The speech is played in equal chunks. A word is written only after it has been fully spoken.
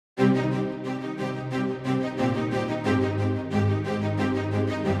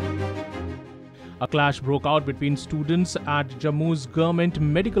A clash broke out between students at Jammu's Government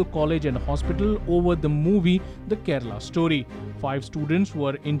Medical College and Hospital over the movie The Kerala Story. 5 students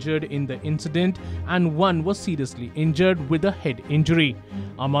were injured in the incident and 1 was seriously injured with a head injury.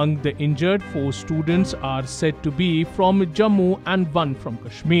 Among the injured, 4 students are said to be from Jammu and 1 from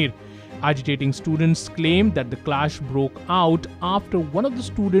Kashmir. Agitating students claim that the clash broke out after one of the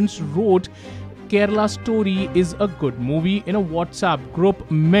students wrote Kerala Story is a good movie in a WhatsApp group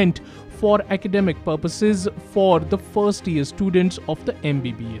meant for academic purposes for the first-year students of the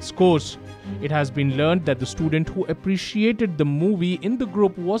MBBS course. It has been learned that the student who appreciated the movie in the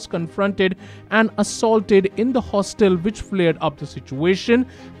group was confronted and assaulted in the hostel, which flared up the situation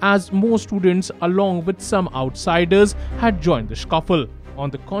as more students along with some outsiders had joined the scuffle. On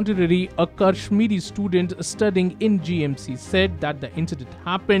the contrary, a Kashmiri student studying in GMC said that the incident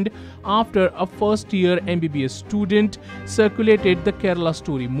happened after a first-year MBBS student circulated the Kerala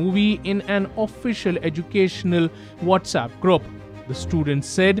Story movie in an official educational WhatsApp group. The student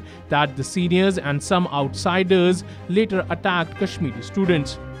said that the seniors and some outsiders later attacked Kashmiri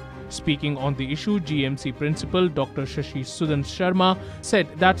students. Speaking on the issue, GMC principal Dr. Shashi Sudan Sharma said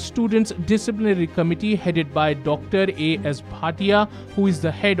that students' disciplinary committee headed by Dr. A.S. Bhatia, who is the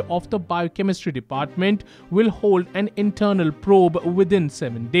head of the biochemistry department, will hold an internal probe within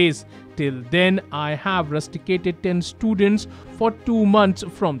 7 days. Till then, I have rusticated 10 students for 2 months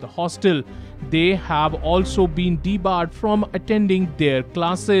from the hostel. They have also been debarred from attending their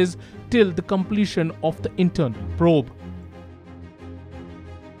classes till the completion of the internal probe.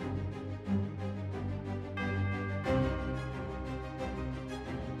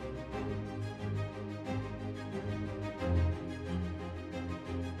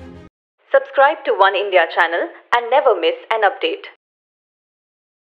 Subscribe to Oneindia channel and never miss an update.